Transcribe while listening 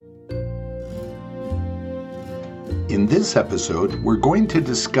In this episode, we're going to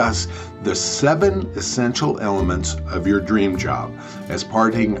discuss the 7 essential elements of your dream job as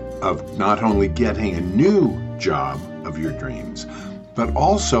part of not only getting a new job of your dreams, but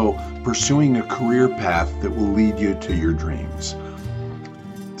also pursuing a career path that will lead you to your dreams.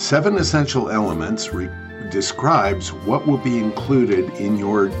 7 essential elements describes what will be included in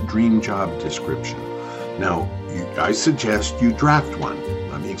your dream job description. Now, I suggest you draft one.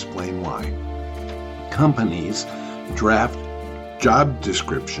 Let me explain why. Companies draft job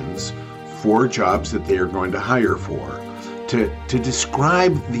descriptions for jobs that they are going to hire for to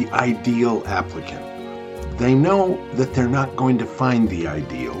describe the ideal applicant. They know that they're not going to find the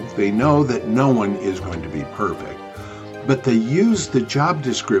ideal. They know that no one is going to be perfect. But they use the job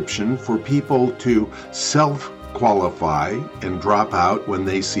description for people to self-qualify and drop out when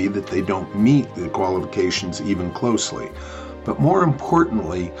they see that they don't meet the qualifications even closely. But more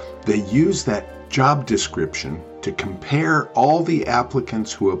importantly, they use that job description to compare all the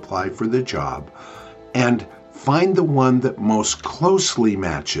applicants who apply for the job and find the one that most closely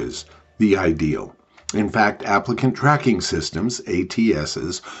matches the ideal. In fact, applicant tracking systems,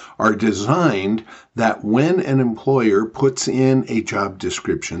 ATSs, are designed that when an employer puts in a job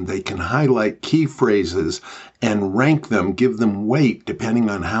description, they can highlight key phrases and rank them, give them weight depending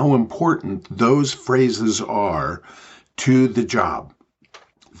on how important those phrases are to the job.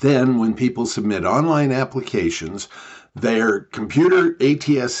 Then, when people submit online applications, their computer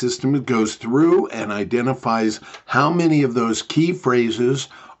ATS system goes through and identifies how many of those key phrases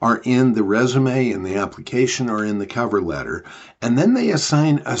are in the resume, in the application, or in the cover letter. And then they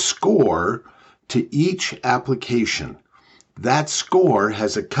assign a score to each application. That score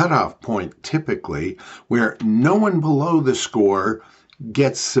has a cutoff point, typically, where no one below the score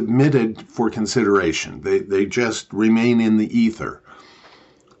gets submitted for consideration. They just remain in the ether.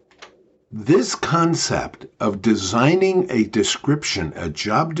 This concept of designing a description, a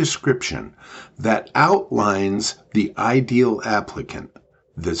job description, that outlines the ideal applicant,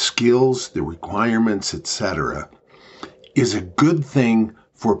 the skills, the requirements, etc., is a good thing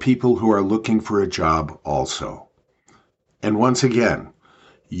for people who are looking for a job also. And once again,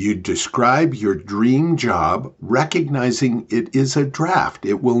 you describe your dream job recognizing it is a draft.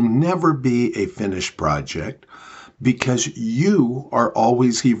 It will never be a finished project because you are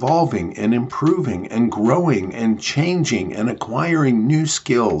always evolving and improving and growing and changing and acquiring new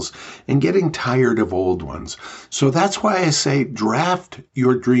skills and getting tired of old ones. So that's why I say draft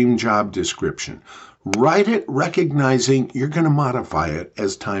your dream job description. Write it recognizing you're going to modify it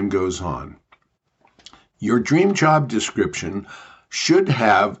as time goes on. Your dream job description should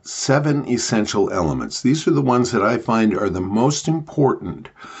have 7 essential elements. These are the ones that I find are the most important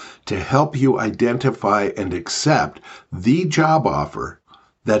to help you identify and accept the job offer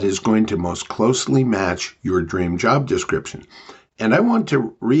that is going to most closely match your dream job description. And I want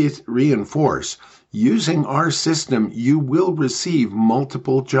to reinforce, using our system, you will receive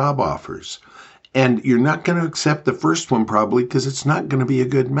multiple job offers. And you're not going to accept the first one probably because it's not going to be a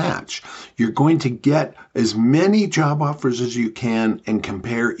good match. You're going to get as many job offers as you can and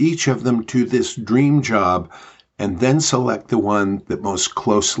compare each of them to this dream job and then select the one that most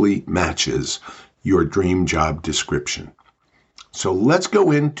closely matches your dream job description. So let's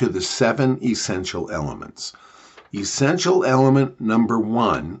go into the 7 essential elements. Essential element number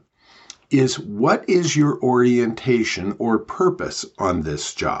 1 is, what is your orientation or purpose on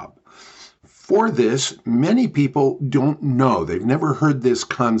this job? For this, many people don't know. They've never heard this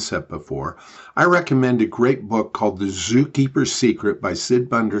concept before. I recommend a great book called The Zookeeper's Secret by Sid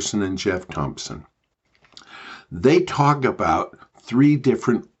Bunderson and Jeff Thompson. They talk about 3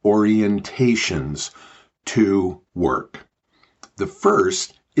 different orientations to work. The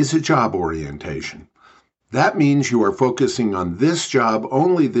first is a job orientation. That means you are focusing on this job,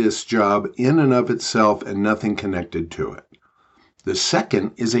 only this job, in and of itself, and nothing connected to it. The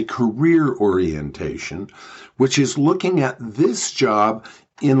second is a career orientation, which is looking at this job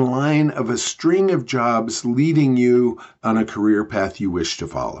in line of a string of jobs leading you on a career path you wish to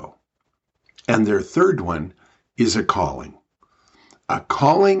follow. And their third one is a calling. A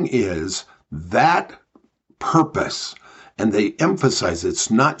calling is that purpose, and they emphasize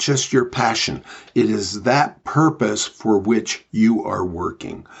it's not just your passion, it is that purpose for which you are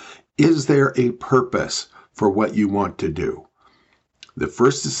working. Is there a purpose for what you want to do? The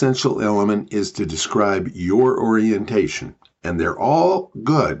first essential element is to describe your orientation, and they're all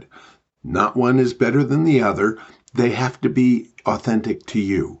good. Not one is better than the other. They have to be authentic to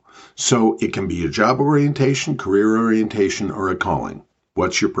you. So it can be a job orientation, career orientation, or a calling.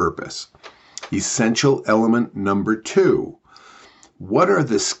 What's your purpose? Essential element number 2. What are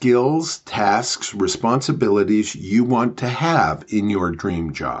the skills, tasks, responsibilities you want to have in your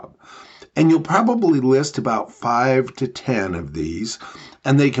dream job? And you'll probably list about 5 to 10 of these,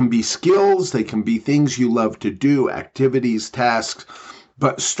 and they can be skills, they can be things you love to do, activities, tasks,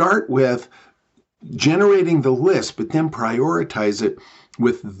 but start with generating the list, but then prioritize it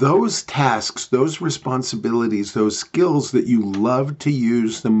with those tasks, those responsibilities, those skills that you love to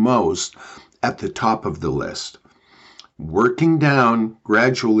use the most at the top of the list. Working down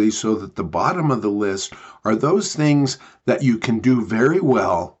gradually so that the bottom of the list are those things that you can do very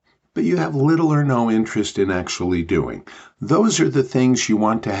well, but you have little or no interest in actually doing. Those are the things you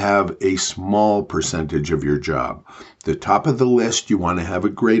want to have a small percentage of your job. The top of the list, you want to have a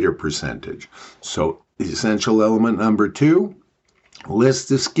greater percentage. So essential element number 2, list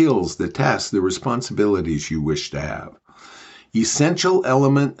the skills, the tasks, the responsibilities you wish to have. Essential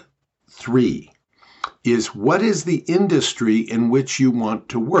element 3 is what is the industry in which you want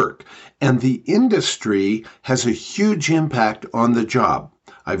to work? And the industry has a huge impact on the job.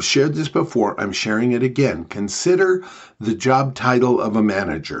 I've shared this before, I'm sharing it again. Consider the job title of a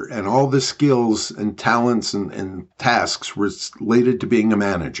manager and all the skills and talents and tasks related to being a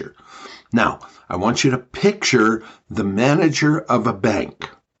manager. Now, I want you to picture the manager of a bank.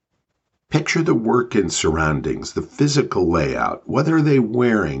 Picture the work and surroundings, the physical layout. What are they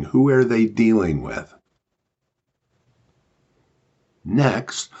wearing? Who are they dealing with?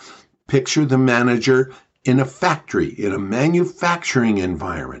 Next, picture the manager in a factory, in a manufacturing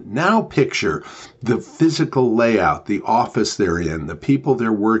environment. Now picture the physical layout, the office they're in, the people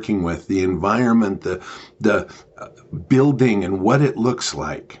they're working with, the environment, the building and what it looks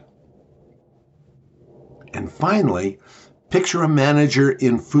like. And finally, picture a manager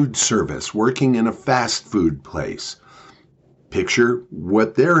in food service working in a fast food place. Picture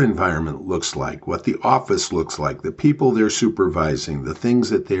what their environment looks like, what the office looks like, the people they're supervising, the things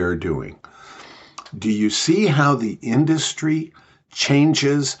that they are doing. Do you see how the industry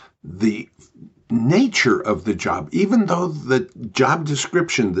changes the nature of the job? Even though the job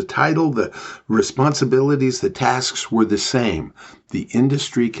description, the title, the responsibilities, the tasks were the same, the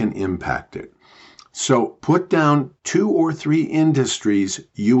industry can impact it. So put down 2 or 3 industries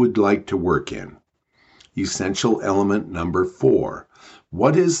you would like to work in. Essential element number 4.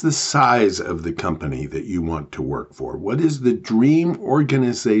 What is the size of the company that you want to work for? What is the dream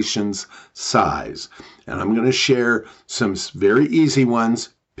organization's size? And I'm going to share some very easy ones.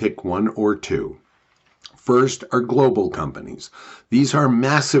 Pick 1 or 2. First are global companies. These are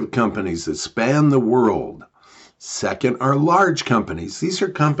massive companies that span the world. Second are large companies. These are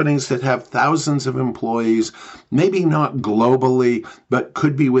companies that have thousands of employees, maybe not globally, but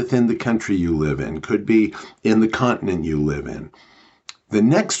could be within the country you live in, could be in the continent you live in. The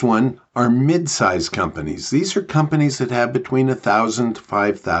next one are mid-sized companies. These are companies that have between 1,000 to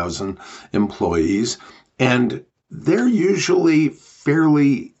 5,000 employees, and they're usually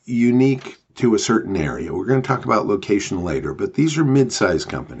fairly unique to a certain area. We're going to talk about location later, but these are mid-sized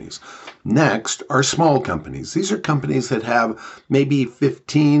companies. Next are small companies. These are companies that have maybe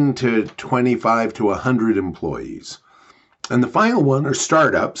 15 to 25 to 100 employees. And the final one are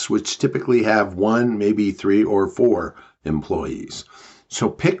startups, which typically have 1, maybe 3 or 4 employees. So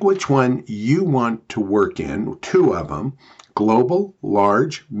pick which one you want to work in, 2 of them: global,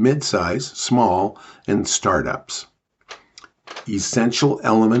 large, mid-size, small, and startups. Essential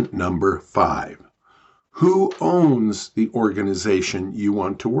element number 5. Who owns the organization you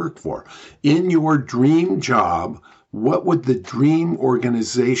want to work for? In your dream job, what would the dream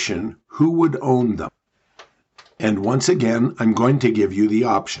organization, who would own them? And once again, I'm going to give you the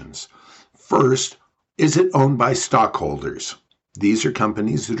options. First, is it owned by stockholders? These are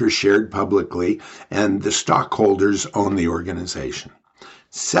companies that are shared publicly, and the stockholders own the organization.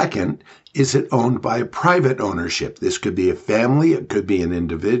 Second, is it owned by private ownership? This could be a family, it could be an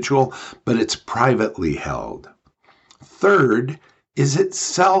individual, but it's privately held. Third, is it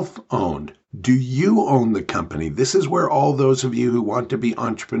self-owned? Do you own the company? This is where all those of you who want to be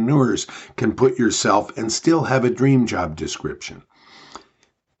entrepreneurs can put yourself and still have a dream job description.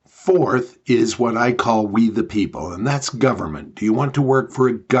 Fourth is what I call we the people, and that's government. Do you want to work for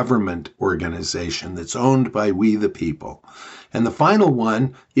a government organization that's owned by we the people? And the final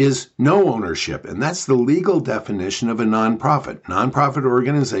one is no ownership, and that's the legal definition of a nonprofit. Nonprofit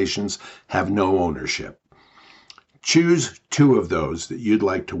organizations have no ownership. Choose 2 of those that you'd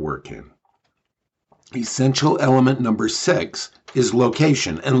like to work in. Essential element number 6 is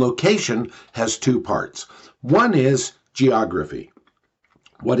location, and location has 2 parts. One is geography.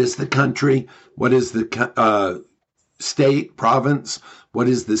 What is the country? What is the state, province? What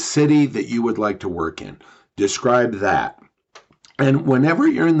is the city that you would like to work in? Describe that. And whenever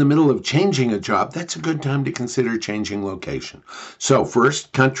you're in the middle of changing a job, that's a good time to consider changing location. So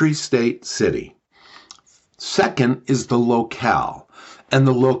first, country, state, city. Second is the locale. And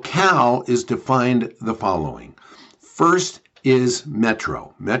the locale is defined the following. First is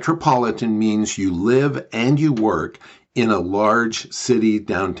metro. Metropolitan means you live and you work in a large city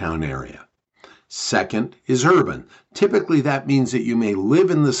downtown area. Second is urban. Typically that means that you may live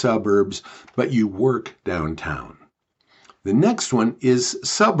in the suburbs, but you work downtown. The next one is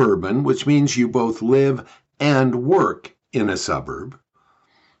suburban, which means you both live and work in a suburb.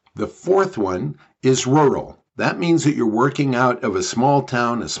 The fourth one is rural. That means that you're working out of a small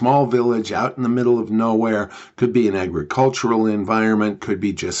town, a small village out in the middle of nowhere. Could be an agricultural environment, could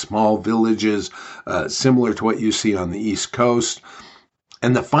be just small villages, similar to what you see on the East Coast.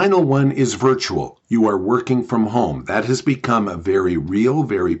 And the final one is virtual. You are working from home. That has become a very real,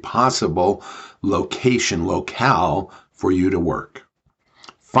 very possible locale for you to work.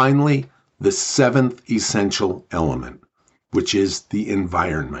 Finally, the seventh essential element, which is the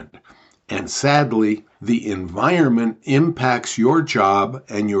environment. And sadly, the environment impacts your job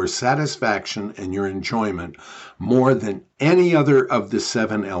and your satisfaction and your enjoyment more than any other of the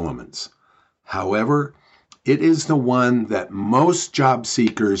 7 elements. However, it is the one that most job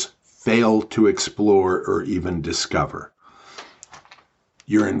seekers fail to explore or even discover.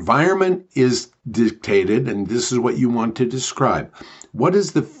 Your environment is dictated, and this is what you want to describe. What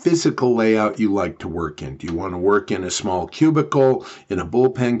is the physical layout you like to work in? Do you want to work in a small cubicle, in a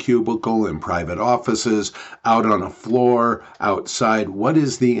bullpen cubicle, in private offices, out on a floor, outside? What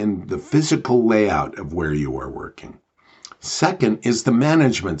is the physical layout of where you are working? Second is the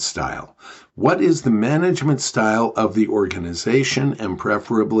management style. What is the management style of the organization and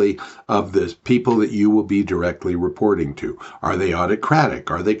preferably of the people that you will be directly reporting to? Are they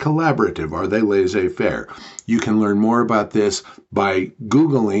autocratic? Are they collaborative? Are they laissez-faire? You can learn more about this by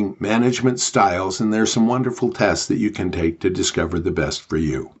Googling management styles, and there's some wonderful tests that you can take to discover the best for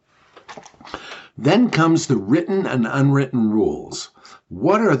you. Then comes the written and unwritten rules.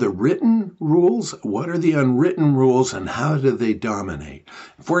 What are the written rules? What are the unwritten rules, and how do they dominate?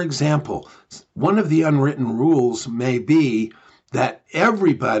 For example, one of the unwritten rules may be that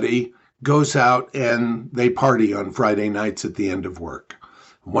everybody goes out and they party on Friday nights at the end of work.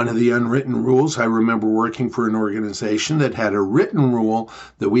 One of the unwritten rules, I remember working for an organization that had a written rule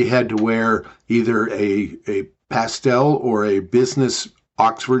that we had to wear either a pastel or a business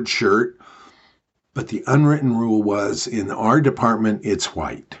Oxford shirt. But the unwritten rule was, in our department, it's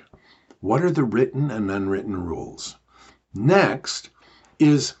white. What are the written and unwritten rules? Next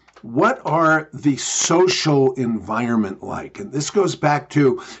is, what are the social environment like? And this goes back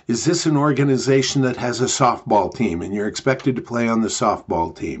to, is this an organization that has a softball team and you're expected to play on the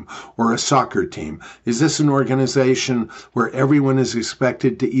softball team, or a soccer team? Is this an organization where everyone is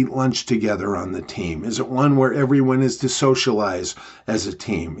expected to eat lunch together on the team? Is it one where everyone is to socialize as a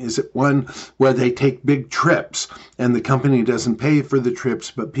team? Is it one where they take big trips and the company doesn't pay for the trips,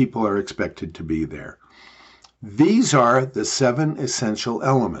 but people are expected to be there? These are the 7 essential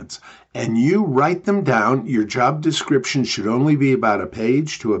elements, and you write them down. Your job description should only be about a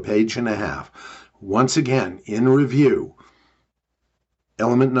page to a page and a half. Once again, in review,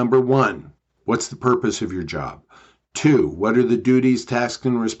 element number 1, what's the purpose of your job? 2, what are the duties, tasks,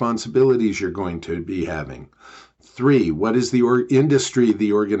 and responsibilities you're going to be having? 3, what is the industry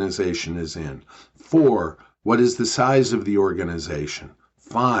the organization is in? 4, what is the size of the organization?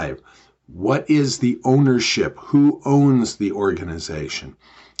 5, what is the ownership? Who owns the organization?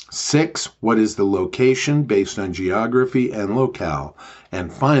 6, what is the location based on geography and locale?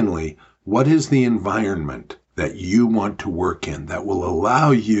 And finally, what is the environment that you want to work in that will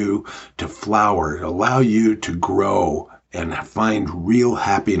allow you to flower, allow you to grow and find real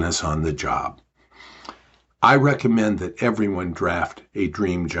happiness on the job? I recommend that everyone draft a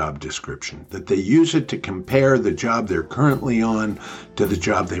dream job description, that they use it to compare the job they're currently on to the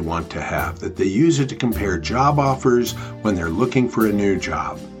job they want to have, that they use it to compare job offers when they're looking for a new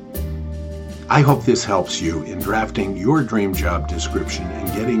job. I hope this helps you in drafting your dream job description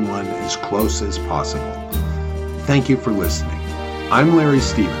and getting one as close as possible. Thank you for listening. I'm Larry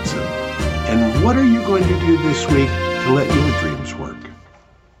Stevenson, and what are you going to do this week to let your dreams work?